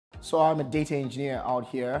So I'm a data engineer out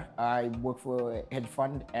here. I work for a hedge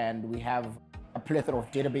fund and we have a plethora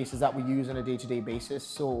of databases that we use on a day-to-day basis.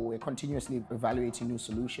 So we're continuously evaluating new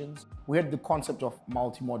solutions. We had the concept of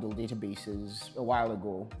multi-model databases a while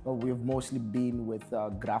ago. We've mostly been with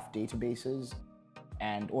graph databases,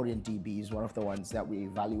 and OrientDB is one of the ones that we're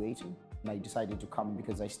evaluating. And I decided to come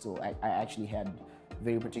because I actually had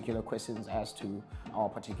very particular questions as to our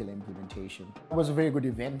particular implementation. It was a very good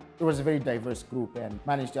event. It was a very diverse group and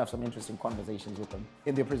managed to have some interesting conversations with them.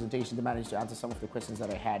 In their presentation, they managed to answer some of the questions that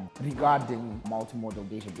I had regarding multimodal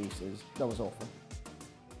databases. That was awesome.